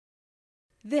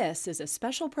This is a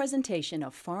special presentation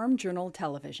of Farm Journal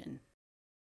Television.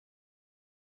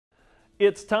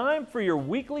 It's time for your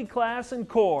weekly class in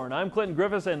corn. I'm Clinton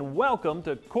Griffiths and welcome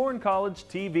to Corn College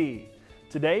TV.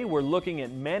 Today we're looking at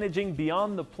managing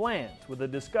beyond the plant with a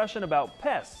discussion about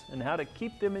pests and how to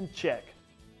keep them in check.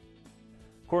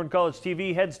 Corn College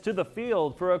TV heads to the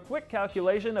field for a quick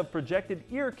calculation of projected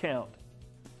ear count.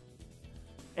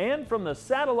 And from the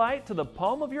satellite to the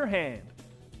palm of your hand,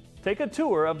 take a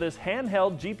tour of this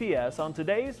handheld GPS on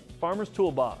today's Farmer's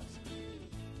Toolbox.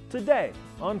 Today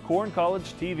on Corn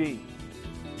College TV.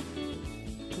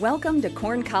 Welcome to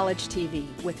Corn College TV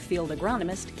with Field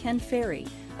Agronomist Ken Ferrie,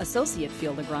 Associate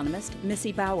Field Agronomist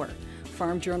Missy Bauer,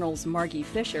 Farm Journal's Margie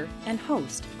Fisher, and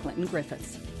host Clinton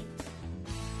Griffiths.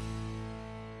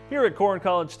 Here at Corn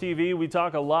College TV, we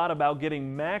talk a lot about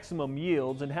getting maximum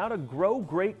yields and how to grow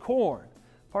great corn.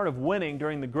 Part of winning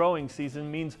during the growing season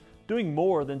means doing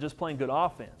more than just playing good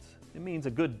offense. It means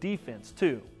a good defense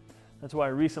too. That's why I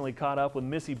recently caught up with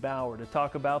Missy Bauer to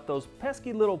talk about those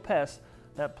pesky little pests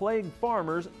that plague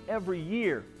farmers every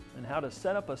year and how to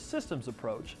set up a systems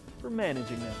approach for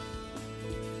managing them.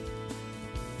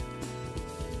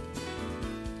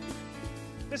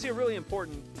 Missy, a really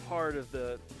important part of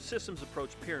the systems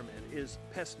approach pyramid is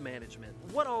pest management.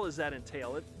 What all does that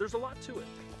entail? There's a lot to it.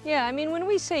 Yeah, I mean, when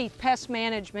we say pest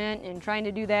management and trying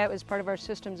to do that as part of our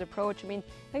systems approach, I mean,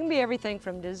 it can be everything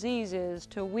from diseases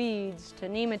to weeds to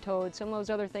nematodes, some of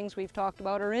those other things we've talked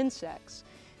about are insects.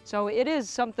 So it is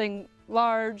something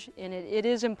large, and it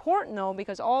is important though,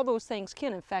 because all those things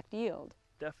can affect yield.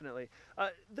 Definitely.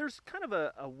 There's kind of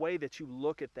a way that you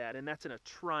look at that, and that's in a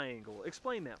triangle.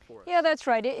 Explain that for us. Yeah, that's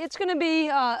right. It's going to be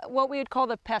what we would call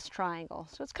the pest triangle.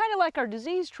 So it's kind of like our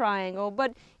disease triangle,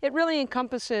 but it really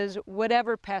encompasses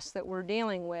whatever pest that we're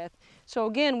dealing with. So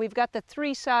again, we've got the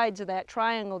three sides of that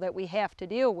triangle that we have to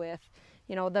deal with.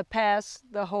 You know, the pest,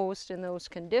 the host, and those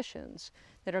conditions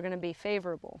that are going to be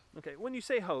favorable. Okay, when you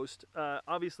say host,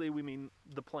 obviously we mean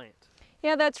the plant.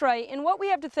 Yeah, that's right. And what we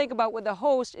have to think about with the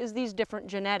host is these different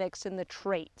genetics and the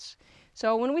traits.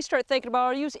 So when we start thinking about,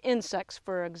 I'll use insects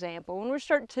for example. When we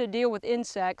start to deal with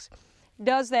insects,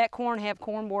 does that corn have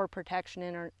corn borer protection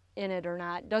in it or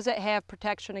not? Does it have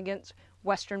protection against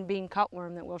western bean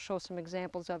cutworm that we'll show some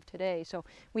examples of today? So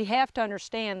we have to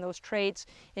understand those traits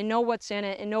and know what's in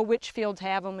it and know which fields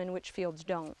have them and which fields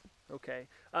don't. Okay.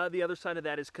 The other side of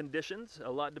that is conditions.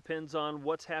 A lot depends on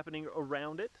what's happening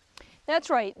around it. That's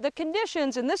right. The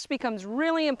conditions, and this becomes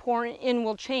really important and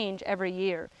will change every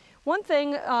year. One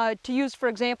thing to use, for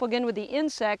example, again with the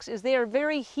insects, is they are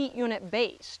very heat unit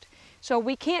based. So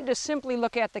we can't just simply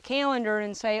look at the calendar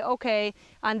and say, okay,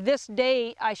 on this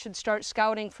date I should start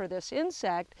scouting for this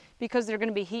insect, because they're going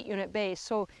to be heat unit based.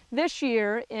 So this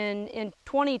year in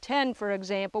 2010, for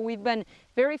example, we've been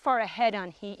very far ahead on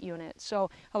heat units.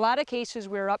 So a lot of cases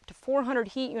we're up to 400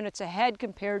 heat units ahead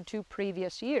compared to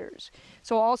previous years.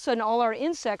 So all of a sudden all our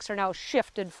insects are now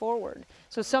shifted forward.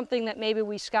 So something that maybe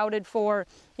we scouted for,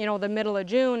 you know, the middle of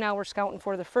June, now we're scouting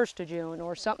for the 1st of June,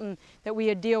 or something that we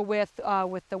would deal with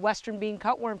the western bean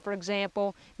cutworm, for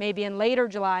example, maybe in later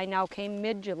July, now came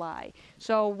mid-July.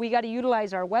 So we got to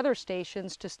utilize our weather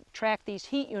stations to track these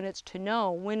heat units to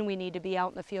know when we need to be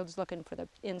out in the fields looking for the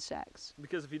insects.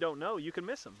 Because if you don't know, you can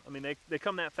miss them. I mean, they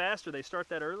come that fast or they start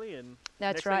that early, and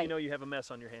that's next right. thing you know, you have a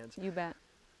mess on your hands. You bet.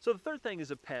 So the third thing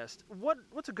is a pest.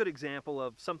 What's a good example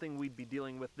of something we'd be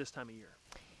dealing with this time of year?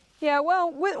 Yeah,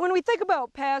 well, when we think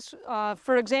about pests,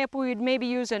 for example, we'd maybe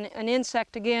use an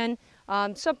insect again.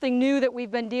 Something new that we've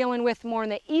been dealing with more in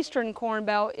the eastern corn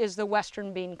belt is the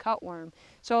western bean cutworm.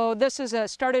 So this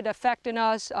has started affecting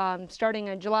us starting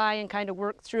in July and kind of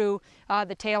worked through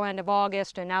the tail end of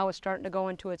August, and now it's starting to go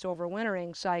into its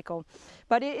overwintering cycle.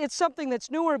 But it's something that's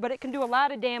newer, but it can do a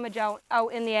lot of damage out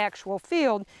in the actual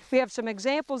field. We have some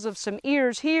examples of some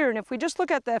ears here, and if we just look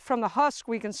at from the husk,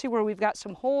 we can see where we've got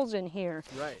some holes in here.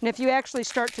 Right. And if you actually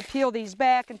start to peel these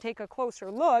back and take a closer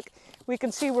look, we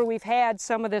can see where we've had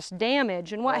some of this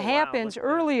damage. And what happens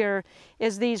earlier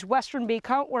is these western bean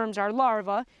cutworms are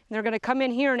larvae, and they're going to come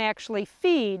in here and actually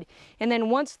feed. And then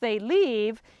once they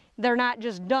leave, they're not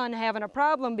just done having a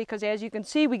problem, because as you can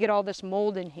see, we get all this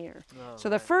mold in here. So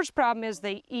the first problem is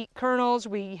they eat kernels.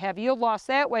 We have yield loss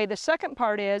that way. The second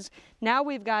part is now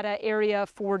we've got an area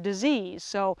for disease.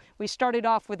 So we started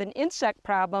off with an insect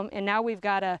problem, and now we've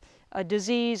got a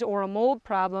disease or a mold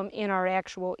problem in our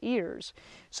actual ears.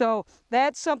 So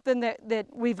that's something that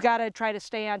we've got to try to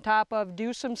stay on top of,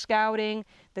 do some scouting.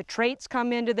 The traits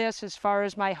come into this as far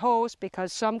as my host,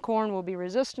 because some corn will be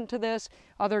resistant to this,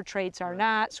 other traits are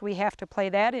not, so we have to play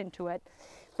that into it.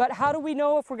 But how do we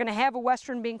know if we're going to have a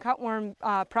western bean cutworm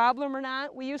problem or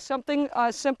not? We use something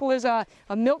as simple as a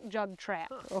milk jug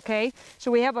trap, okay? So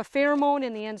we have a pheromone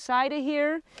in the inside of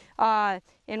here,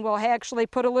 and we'll actually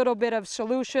put a little bit of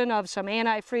solution of some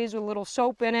antifreeze with a little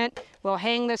soap in it. We'll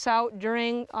hang this out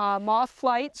during moth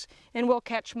flights, and we'll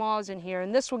catch moths in here.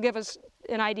 And this will give us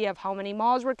an idea of how many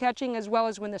moths we're catching, as well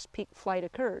as when this peak flight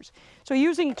occurs. So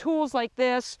using tools like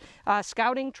this,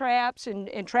 scouting traps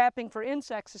and trapping for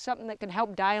insects is something that can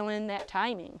help dial in that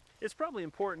timing. It's probably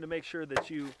important to make sure that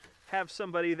you have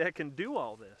somebody that can do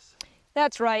all this.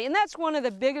 That's right, and that's one of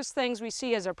the biggest things we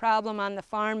see as a problem on the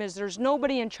farm is there's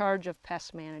nobody in charge of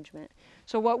pest management.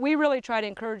 So what we really try to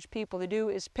encourage people to do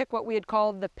is pick what we had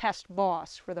called the pest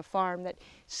boss for the farm, that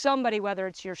somebody, whether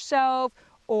it's yourself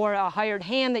or a hired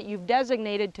hand that you've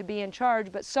designated to be in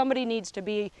charge, but somebody needs to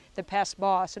be the pest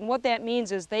boss. And what that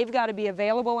means is they've got to be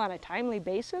available on a timely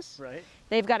basis. Right.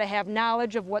 They've got to have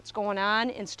knowledge of what's going on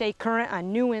and stay current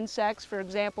on new insects, for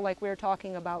example, like we were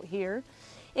talking about here.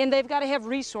 And they've got to have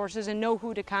resources and know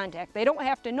who to contact. They don't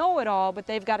have to know it all, but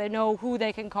they've got to know who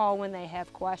they can call when they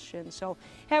have questions. So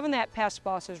having that pest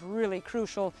boss is really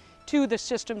crucial to the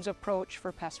systems approach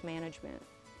for pest management.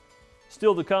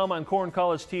 Still to come on Corn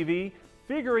College TV,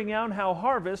 figuring out how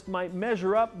harvest might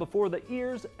measure up before the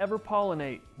ears ever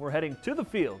pollinate. We're heading to the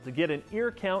field to get an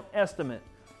ear count estimate.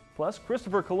 Plus,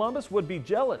 Christopher Columbus would be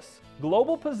jealous.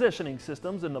 Global positioning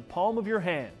systems in the palm of your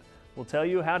hand. We'll tell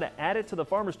you how to add it to the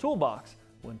farmer's toolbox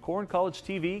when Corn College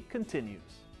TV continues.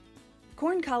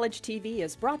 Corn College TV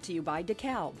is brought to you by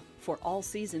DeKalb. For all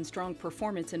season strong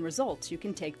performance and results you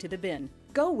can take to the bin.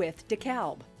 Go with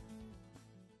DeKalb.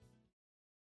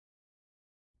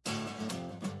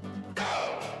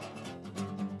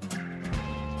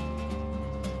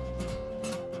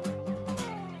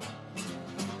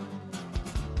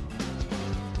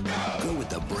 Go with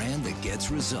the brand that gets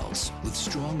results with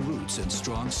strong roots and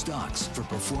strong stocks for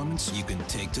performance you can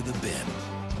take to the bin.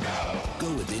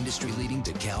 Go with industry-leading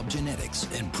DeKalb genetics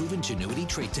and proven Genuity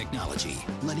trait technology,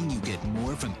 letting you get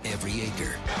more from every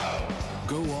acre.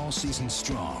 Go all season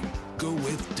strong. Go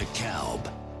with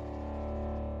DeKalb.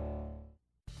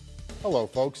 Hello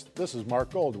folks, this is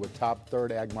Mark Gold with Top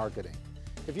Third Ag Marketing.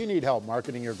 If you need help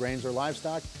marketing your grains or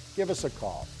livestock, give us a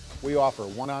call. We offer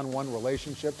one-on-one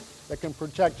relationships that can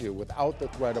protect you without the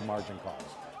threat of margin calls.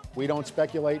 We don't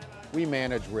speculate, we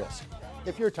manage risk.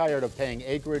 If you're tired of paying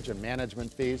acreage and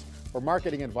management fees for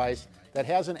marketing advice that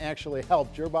hasn't actually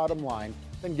helped your bottom line,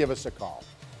 then give us a call.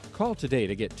 Call today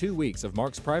to get 2 weeks of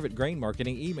Mark's private grain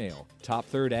marketing email. Top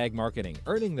Third Ag Marketing,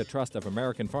 earning the trust of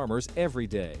American farmers every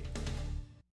day.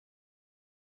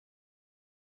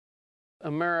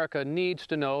 America needs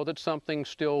to know that something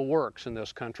still works in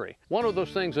this country. One of those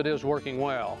things that is working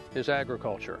well is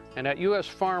agriculture. And at U.S.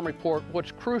 Farm Report,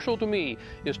 what's crucial to me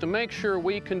is to make sure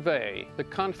we convey the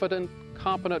confident,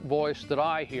 competent voice that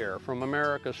I hear from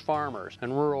America's farmers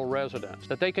and rural residents,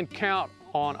 that they can count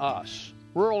on us.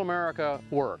 Rural America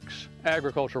works.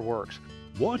 Agriculture works.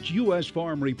 Watch U.S.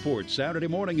 Farm Report Saturday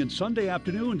morning and Sunday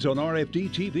afternoons on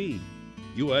RFD TV.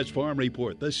 U.S. Farm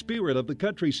Report, the spirit of the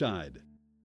countryside.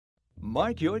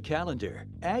 Mark your calendar.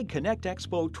 Ag Connect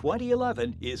Expo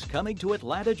 2011 is coming to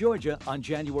Atlanta, Georgia on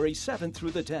January 7th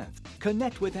through the 10th.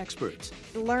 Connect with experts.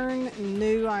 Learn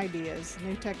new ideas,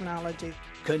 new technology.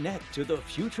 Connect to the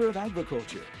future of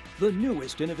agriculture, the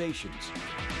newest innovations.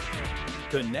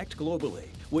 Connect globally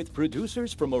with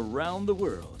producers from around the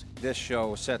world. This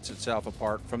show sets itself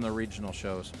apart from the regional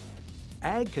shows.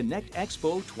 Ag Connect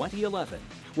Expo 2011,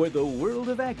 where the world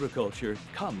of agriculture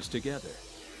comes together.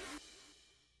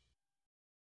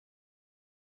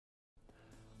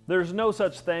 There's no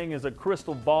such thing as a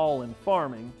crystal ball in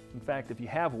farming. In fact, if you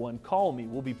have one, call me.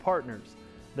 We'll be partners.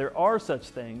 There are such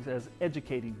things as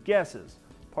educated guesses,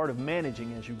 part of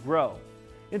managing as you grow.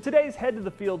 In today's Head to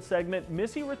the Field segment,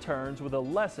 Missy returns with a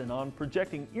lesson on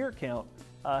projecting ear count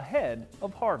ahead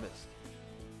of harvest.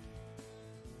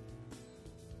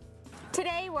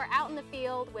 Today we're out in the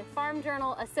field with Farm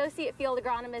Journal Associate Field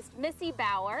Agronomist Missy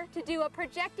Bauer to do a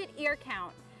projected ear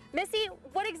count. Missy,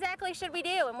 what exactly should we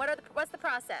do and what's the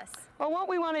process? Well, what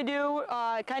we want to do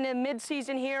kind of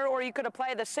mid-season here, or you could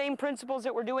apply the same principles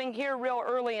that we're doing here real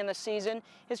early in the season,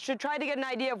 is to try to get an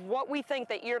idea of what we think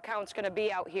the ear count's going to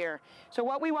be out here. So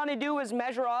what we want to do is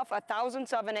measure off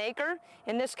 1/1000 of an acre.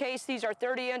 In this case, these are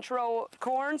 30-inch row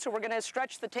corn, so we're going to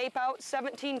stretch the tape out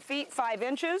 17 feet 5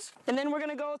 inches. And then we're going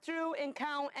to go through and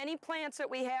count any plants that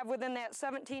we have within that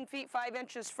 17 feet 5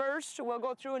 inches first. So we'll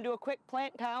go through and do a quick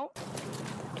plant count.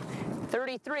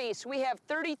 33. So we have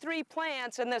 33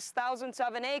 plants in this 1/1000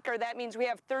 of an acre. That means we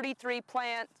have 33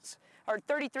 plants, or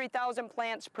 33,000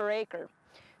 plants per acre.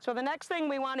 So the next thing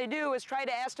we want to do is try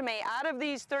to estimate out of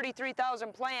these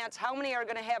 33,000 plants, how many are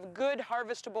going to have good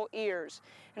harvestable ears.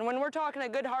 And when we're talking a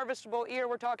good harvestable ear,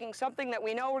 we're talking something that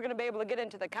we know we're going to be able to get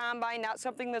into the combine, not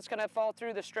something that's going to fall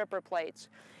through the stripper plates.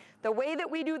 The way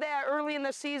that we do that early in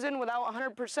the season without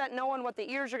 100% knowing what the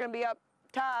ears are going to be up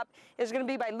top is going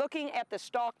to be by looking at the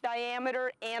stalk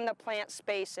diameter and the plant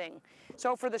spacing.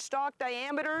 So for the stalk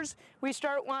diameters, we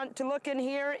want to look in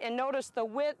here and notice the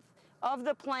width of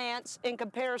the plants in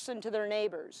comparison to their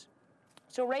neighbors.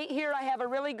 So right here I have a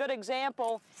really good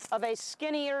example of a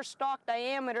skinnier stalk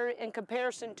diameter in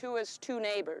comparison to his two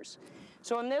neighbors.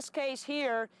 So in this case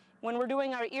here, when we're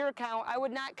doing our ear count, I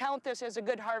would not count this as a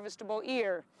good harvestable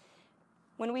ear.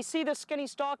 When we see the skinny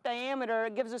stalk diameter,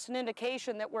 it gives us an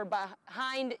indication that we're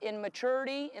behind in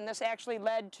maturity, and this actually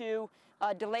led to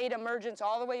delayed emergence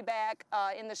all the way back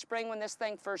in the spring when this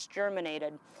thing first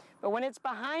germinated. But when it's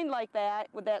behind like that,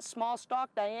 with that small stalk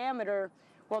diameter,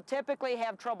 we'll typically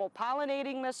have trouble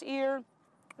pollinating this ear,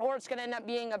 or it's going to end up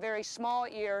being a very small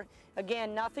ear.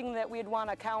 Again, nothing that we'd want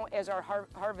to count as our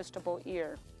harvestable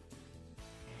ear.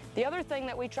 The other thing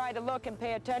that we try to look and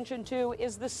pay attention to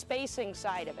is the spacing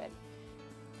side of it.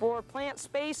 For plant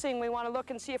spacing, we want to look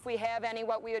and see if we have any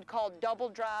what we would call double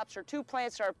drops, or two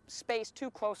plants that are spaced too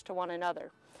close to one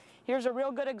another. Here's a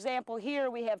real good example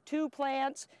here. We have two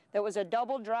plants that was a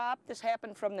double drop. This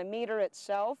happened from the meter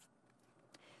itself.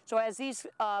 So as these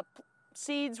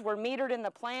seeds were metered in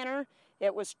the planter,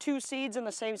 it was two seeds in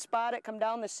the same spot. It come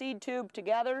down the seed tube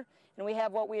together, and we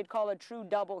have what we'd call a true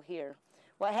double here.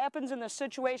 What happens in the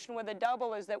situation with a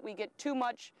double is that we get too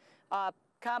much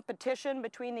competition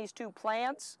between these two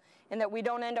plants, and that we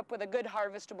don't end up with a good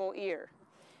harvestable ear.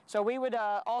 So we would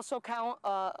also count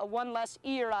a one less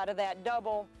ear out of that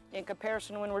double in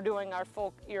comparison when we're doing our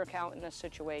full ear count in this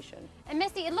situation. And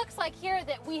Missy, it looks like here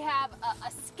that we have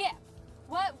a skip.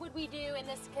 What would we do in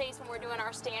this case when we're doing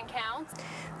our stand counts?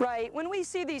 Right, when we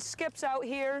see these skips out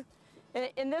here,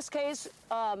 in this case,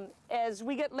 as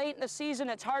we get late in the season,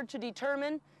 it's hard to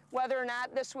determine whether or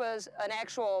not this was an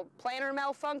actual planter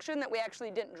malfunction, that we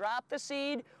actually didn't drop the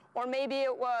seed, or maybe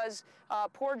it was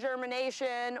poor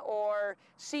germination or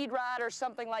seed rot or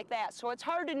something like that. So it's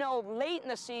hard to know late in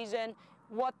the season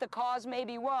what the cause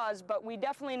maybe was, but we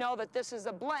definitely know that this is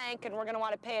a blank, and we're going to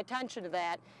want to pay attention to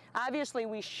that. Obviously,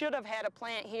 we should have had a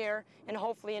plant here and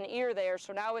hopefully an ear there,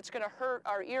 so now it's going to hurt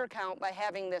our ear count by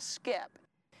having this skip.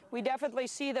 We definitely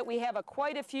see that we have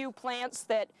quite a few plants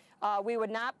that we would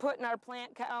not put in our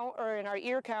plant count or in our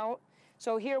ear count.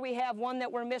 So here we have one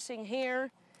that we're missing here.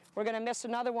 We're going to miss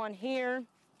another one here.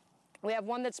 We have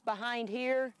one that's behind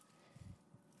here.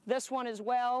 This one as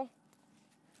well.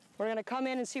 We're going to come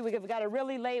in and see we've got a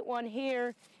really late one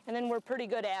here, and then we're pretty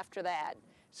good after that.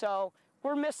 So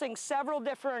we're missing several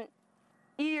different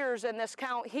ears in this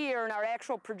count here, and our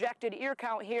actual projected ear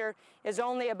count here is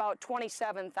only about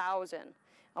 27,000.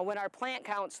 When our plant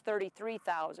count's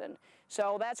 33,000.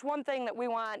 So that's one thing that we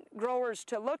want growers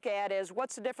to look at, is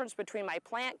what's the difference between my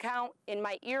plant count and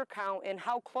my ear count, and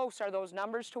how close are those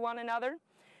numbers to one another.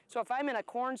 So if I'm in a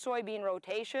corn-soybean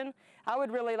rotation, I would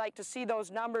really like to see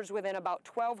those numbers within about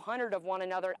 1,200 of one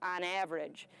another on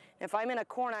average. If I'm in a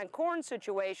corn-on-corn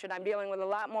situation, I'm dealing with a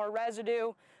lot more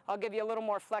residue. I'll give you a little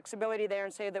more flexibility there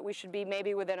and say that we should be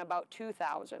maybe within about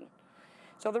 2,000.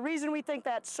 So the reason we think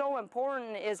that's so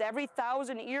important is every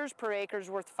 1,000 ears per acre is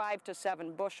worth 5 to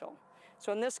 7 bushel.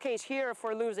 So in this case here, if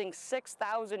we're losing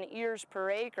 6,000 ears per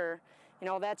acre,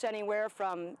 that's anywhere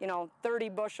from, 30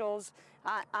 bushels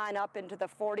on up into the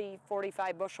 40,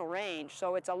 45 bushel range.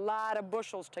 So it's a lot of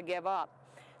bushels to give up.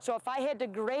 So if I had to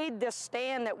grade this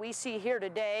stand that we see here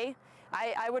today,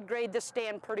 I would grade this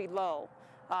stand pretty low.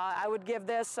 I would give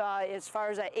this, as far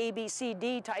as a A, B, C,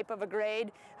 D type of a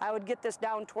grade, I would get this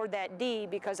down toward that D,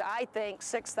 because I think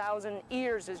 6,000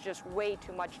 ears is just way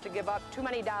too much to give up, too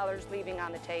many dollars leaving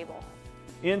on the table.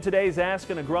 In today's Ask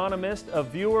an Agronomist, a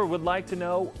viewer would like to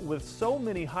know, with so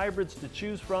many hybrids to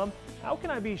choose from, how can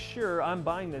I be sure I'm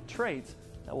buying the traits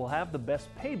that will have the best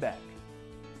payback?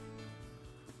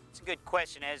 It's a good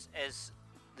question. As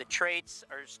the traits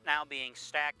are now being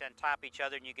stacked on top of each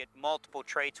other, and you get multiple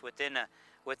traits within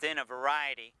a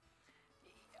variety,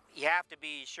 you have to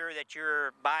be sure that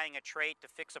you're buying a trait to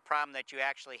fix a problem that you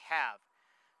actually have.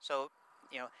 So,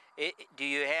 do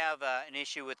you have an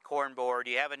issue with corn borer? Do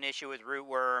you have an issue with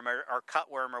rootworm or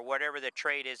cutworm or whatever the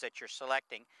trait is that you're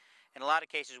selecting? In a lot of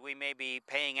cases, we may be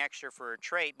paying extra for a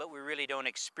trait, but we really don't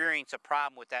experience a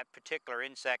problem with that particular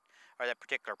insect or that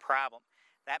particular problem.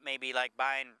 That may be like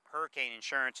buying hurricane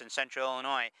insurance in central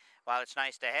Illinois. While it's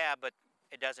nice to have, but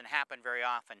it doesn't happen very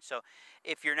often. So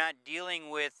if you're not dealing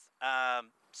with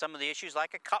some of the issues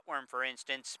like a cutworm, for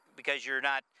instance, because you're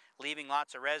not leaving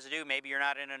lots of residue. Maybe you're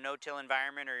not in a no-till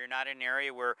environment, or you're not in an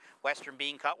area where western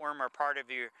bean cutworm are part of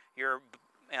your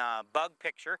bug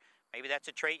picture. Maybe that's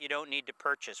a trait you don't need to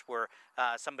purchase, where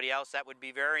somebody else that would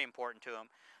be very important to them.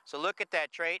 So look at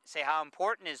that trait, say how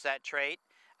important is that trait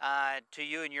to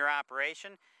you and your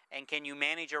operation, and can you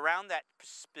manage around that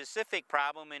specific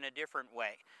problem in a different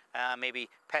way? Maybe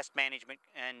pest management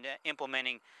and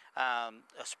implementing a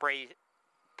spray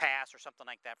pass or something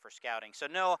like that for scouting. So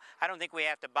no, I don't think we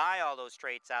have to buy all those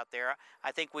traits out there.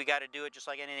 I think we got to do it just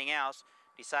like anything else.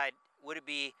 Decide, would it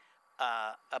be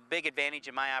a big advantage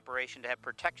in my operation to have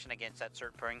protection against that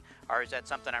certain thing, or is that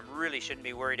something I really shouldn't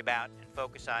be worried about and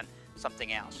focus on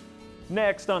something else?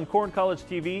 Next on Corn College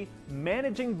TV,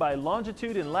 managing by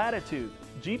longitude and latitude,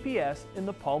 GPS in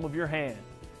the palm of your hand.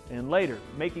 And later,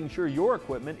 making sure your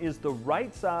equipment is the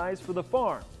right size for the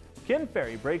farm. Ken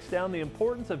Ferrie breaks down the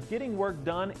importance of getting work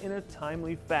done in a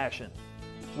timely fashion.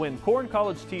 When Corn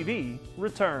College TV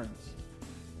returns.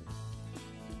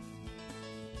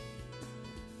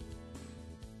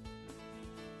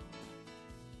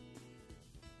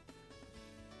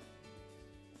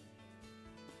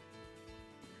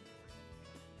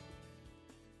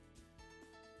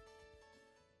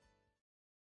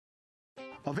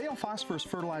 Avail Phosphorus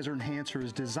Fertilizer Enhancer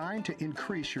is designed to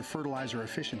increase your fertilizer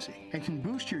efficiency and can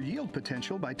boost your yield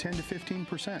potential by 10 to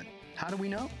 15%. How do we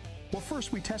know? Well,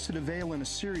 first we tested Avail in a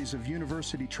series of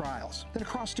university trials, then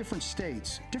across different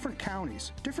states, different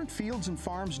counties, different fields and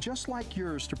farms just like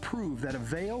yours to prove that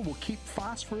Avail will keep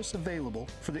phosphorus available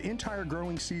for the entire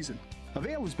growing season.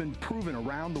 Avail has been proven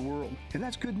around the world, and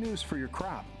that's good news for your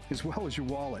crop as well as your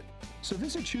wallet. So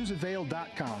visit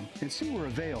ChooseAvail.com and see where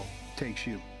Avail takes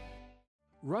you.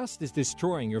 Rust is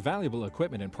destroying your valuable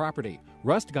equipment and property.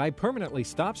 Rust Guy permanently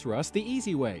stops rust the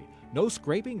easy way. No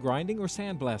scraping, grinding, or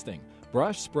sandblasting.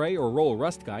 Brush, spray, or roll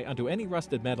Rust Guy onto any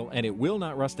rusted metal and it will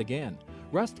not rust again.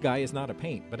 Rust Guy is not a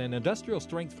paint, but an industrial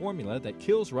strength formula that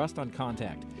kills rust on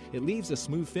contact. It leaves a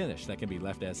smooth finish that can be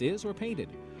left as is or painted.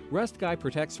 Rust Guy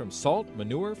protects from salt,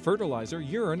 manure, fertilizer,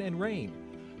 urine, and rain.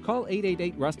 Call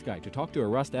 888-RUST-GUY to talk to a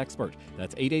rust expert.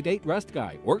 That's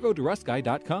 888-RUST-GUY, or go to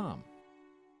rustguy.com.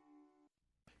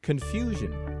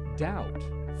 Confusion, doubt,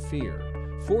 fear,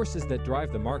 forces that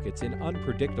drive the markets in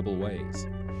unpredictable ways.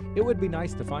 It would be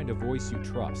nice to find a voice you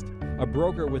trust, a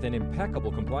broker with an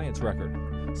impeccable compliance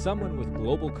record, someone with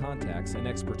global contacts and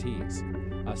expertise,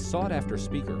 a sought-after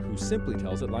speaker who simply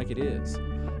tells it like it is.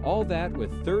 All that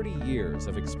with 30 years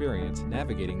of experience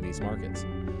navigating these markets.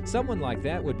 Someone like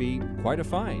that would be quite a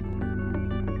find.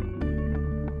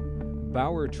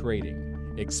 Bauer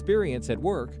Trading. Experience at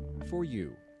work for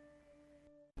you.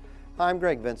 I'm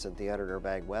Greg Vincent, the editor of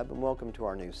AgWeb, and welcome to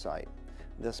our new site.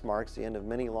 This marks the end of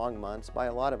many long months by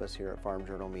a lot of us here at Farm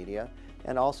Journal Media,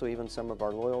 and also even some of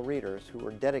our loyal readers who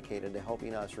were dedicated to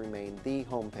helping us remain the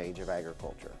homepage of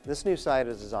agriculture. This new site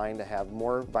is designed to have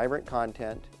more vibrant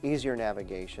content, easier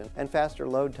navigation, and faster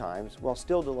load times while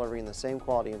still delivering the same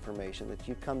quality information that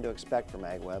you've come to expect from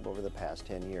AgWeb over the past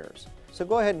 10 years. So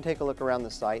go ahead and take a look around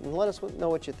the site and let us know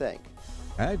what you think.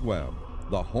 AgWeb,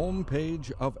 the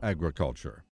homepage of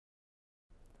agriculture.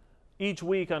 Each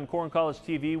week on Corn College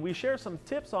TV, we share some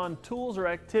tips on tools or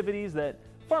activities that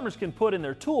farmers can put in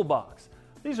their toolbox.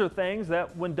 These are things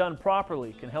that, when done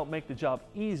properly, can help make the job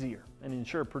easier and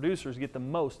ensure producers get the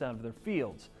most out of their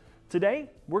fields. Today,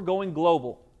 we're going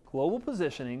global. Global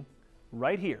positioning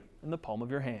right here in the palm of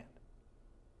your hand.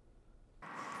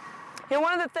 You know,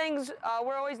 one of the things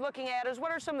we're always looking at is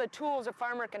what are some of the tools a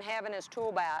farmer can have in his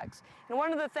toolbox. And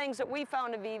one of the things that we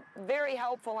found to be very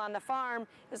helpful on the farm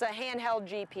is a handheld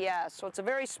GPS. So it's a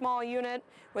very small unit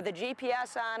with a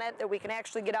GPS on it that we can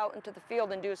actually get out into the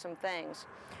field and do some things.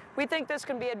 We think this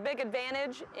can be a big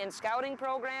advantage in scouting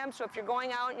programs. So if you're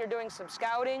going out and you're doing some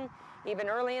scouting, even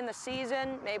early in the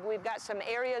season, maybe we've got some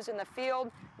areas in the field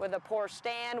with a poor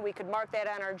stand, we could mark that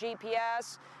on our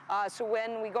GPS. So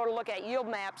when we go to look at yield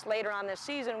maps later on this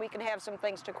season, we can have some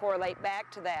things to correlate back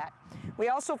to that. We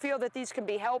also feel that these can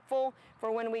be helpful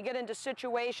for when we get into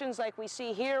situations like we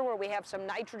see here where we have some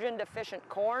nitrogen deficient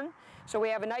corn. So we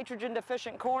have a nitrogen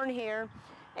deficient corn here.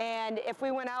 And if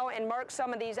we went out and marked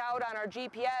some of these out on our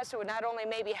GPS, it would not only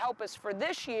maybe help us for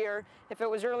this year, if it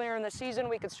was earlier in the season,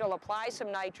 we could still apply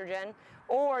some nitrogen,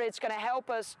 or it's going to help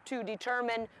us to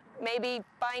determine, maybe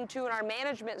fine-tune our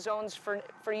management zones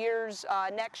for years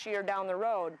next year down the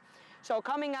road. So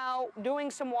coming out, doing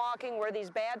some walking where these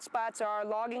bad spots are,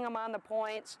 logging them on the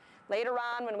points. Later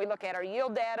on, when we look at our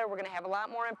yield data, we're going to have a lot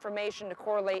more information to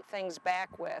correlate things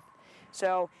back with.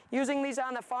 So using these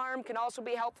on the farm can also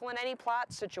be helpful in any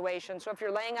plot situation. So if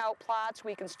you're laying out plots,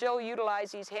 we can still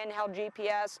utilize these handheld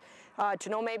GPS to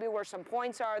know maybe where some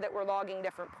points are that we're logging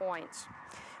different points.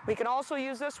 We can also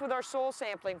use this with our soil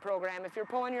sampling program. If you're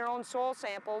pulling your own soil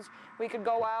samples, we could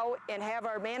go out and have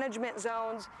our management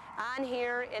zones on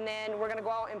here, and then we're going to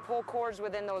go out and pull cores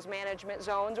within those management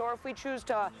zones. Or if we choose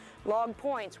to log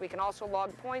points, we can also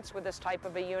log points with this type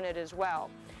of a unit as well.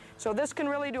 So this can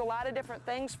really do a lot of different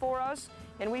things for us,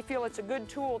 and we feel it's a good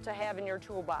tool to have in your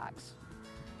toolbox.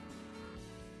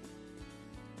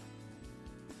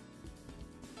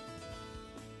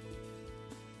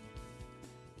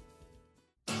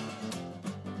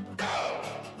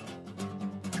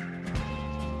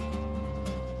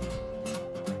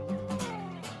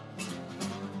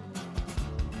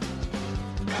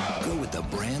 Go with the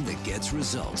brand that gets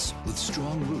results with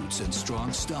strong roots and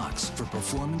strong stocks for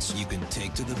performance you can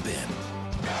take to the bin.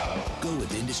 Go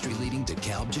with industry-leading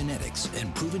DeKalb genetics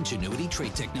and proven Genuity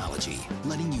trait technology,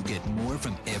 letting you get more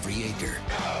from every acre.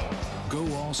 Go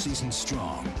all season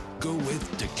strong. Go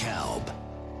with DeKalb.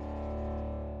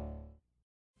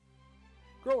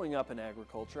 Growing up in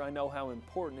agriculture, I know how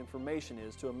important information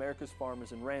is to America's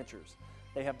farmers and ranchers.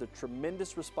 They have the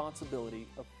tremendous responsibility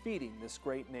of feeding this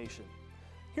great nation.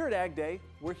 Here at Ag Day,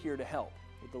 we're here to help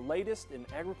with the latest in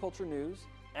agriculture news,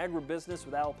 agribusiness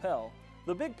with Al Pell,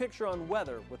 the big picture on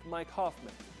weather with Mike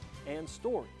Hoffman, and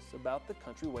stories about the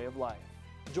country way of life.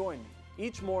 Join me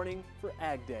each morning for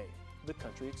Ag Day, the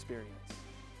country experience.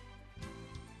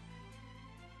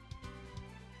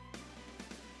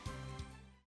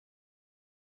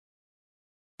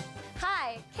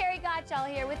 Hi, Carrie Gottschall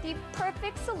here with the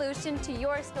perfect solution to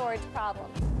your storage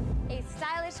problem. A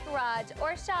stylish garage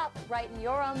or shop right in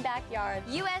your own backyard.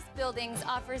 US Buildings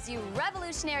offers you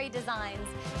revolutionary designs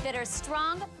that are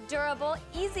strong, durable,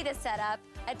 easy to set up,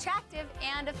 attractive,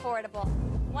 and affordable.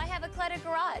 Why have a cluttered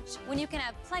garage when you can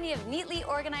have plenty of neatly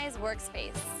organized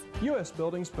workspace? US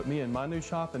Buildings put me in my new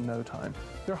shop in no time.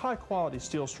 Their high-quality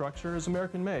steel structure is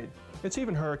American-made. It's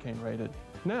even hurricane-rated.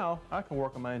 Now, I can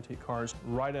work on my antique cars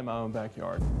right in my own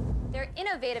backyard. Their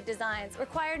innovative designs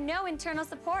require no internal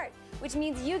support, which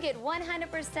means you get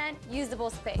 100% usable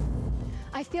space.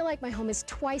 I feel like my home is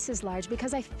twice as large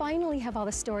because I finally have all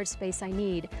the storage space I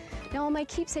need. Now all my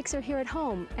keepsakes are here at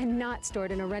home and not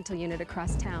stored in a rental unit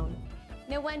across town.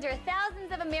 No wonder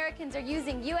thousands of Americans are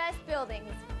using US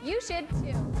Buildings. You should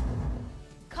too.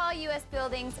 Call US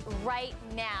Buildings right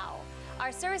now.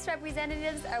 Our service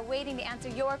representatives are waiting to answer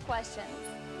your questions.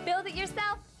 Build it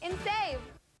yourself and save.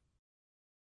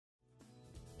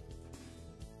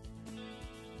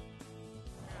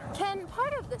 Ken,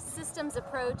 part of the systems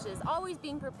approach is always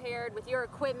being prepared with your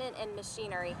equipment and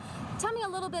machinery. Tell me a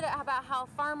little bit about how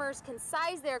farmers can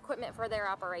size their equipment for their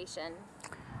operation.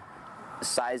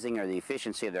 Sizing or the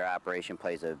efficiency of their operation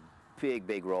plays a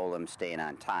big role in staying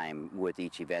on time with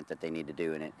each event that they need to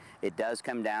do. And it does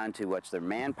come down to what's their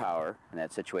manpower in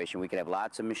that situation. We could have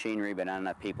lots of machinery but not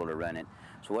enough people to run it.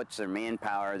 So what's their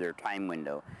manpower, their time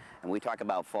window? And we talk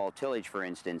about fall tillage, for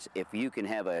instance. If you can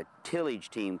have a tillage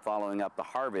team following up the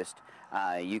harvest,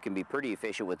 you can be pretty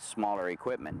efficient with smaller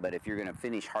equipment. But if you're going to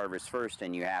finish harvest first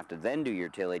and you have to then do your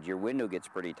tillage, your window gets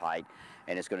pretty tight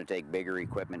and it's going to take bigger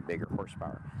equipment, bigger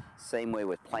horsepower. Same way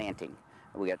with planting.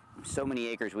 We got so many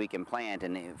acres we can plant,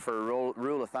 and for a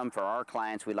rule of thumb for our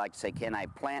clients, we like to say, can I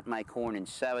plant my corn in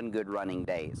 7 good running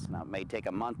days? Now, it may take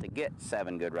a month to get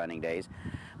 7 good running days,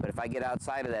 but if I get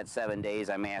outside of that 7 days,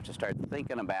 I may have to start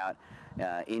thinking about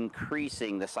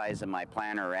increasing the size of my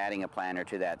planter or adding a planter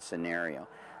to that scenario.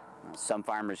 Some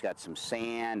farmers got some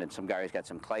sand and some guys got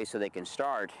some clay, so they can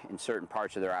start in certain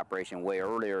parts of their operation way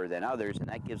earlier than others, and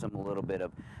that gives them a little bit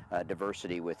of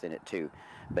diversity within it too.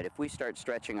 But if we start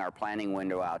stretching our planting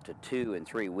window out to 2 and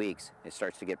 3 weeks, it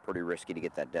starts to get pretty risky to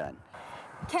get that done.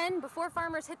 Ken, before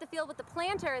farmers hit the field with the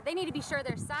planter, they need to be sure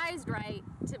they're sized right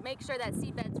to make sure that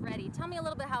seedbed's ready. Tell me a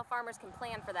little bit how farmers can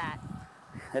plan for that.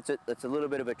 That's a little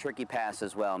bit of a tricky pass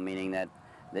as well, meaning that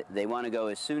they want to go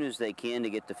as soon as they can to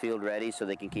get the field ready so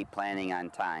they can keep planting on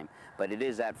time. But it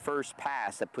is that first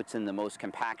pass that puts in the most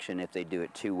compaction if they do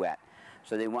it too wet.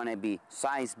 So they want to be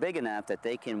sized big enough that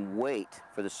they can wait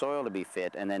for the soil to be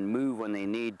fit and then move when they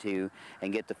need to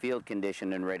and get the field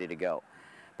conditioned and ready to go.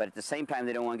 But at the same time,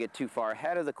 they don't want to get too far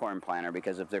ahead of the corn planter,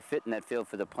 because if they're fitting that field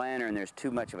for the planter and there's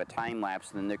too much of a time lapse,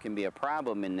 then there can be a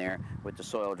problem in there with the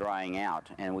soil drying out,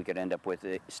 and we could end up with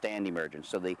a stand emergence.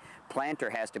 So the planter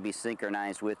has to be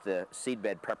synchronized with the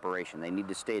seedbed preparation. They need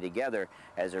to stay together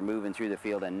as they're moving through the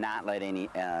field and not let any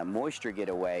moisture get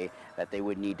away that they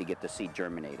would need to get the seed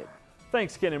germinated.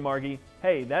 Thanks, Ken and Margie.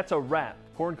 Hey, that's a wrap.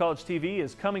 Corn College TV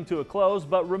is coming to a close,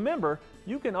 but remember,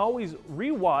 you can always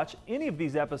re-watch any of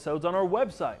these episodes on our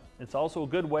website. It's also a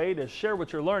good way to share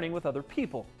what you're learning with other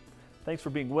people. Thanks for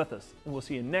being with us, and we'll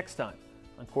see you next time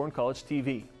on Corn College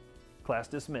TV. Class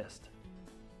dismissed.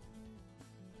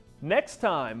 Next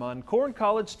time on Corn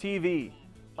College TV,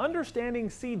 understanding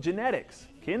seed genetics.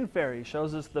 Ken Ferrie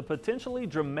shows us the potentially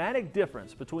dramatic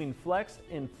difference between flex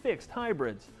and fixed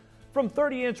hybrids. From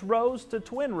 30-inch rows to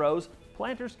twin rows,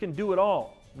 planters can do it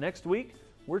all. Next week,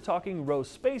 we're talking row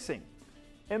spacing.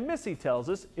 And Missy tells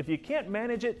us if you can't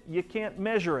manage it, you can't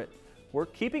measure it. We're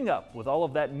keeping up with all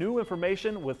of that new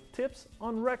information with tips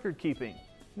on record keeping.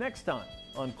 Next time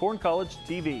on Corn College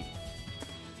TV.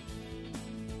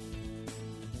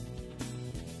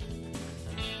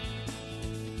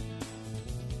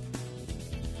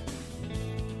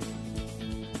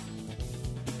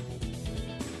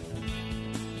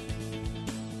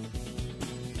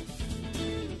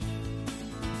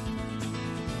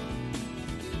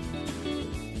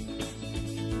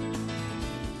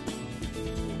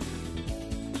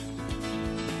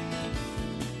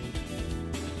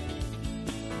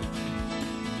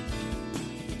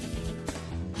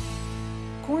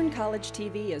 Corn College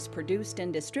TV is produced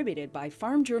and distributed by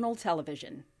Farm Journal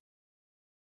Television.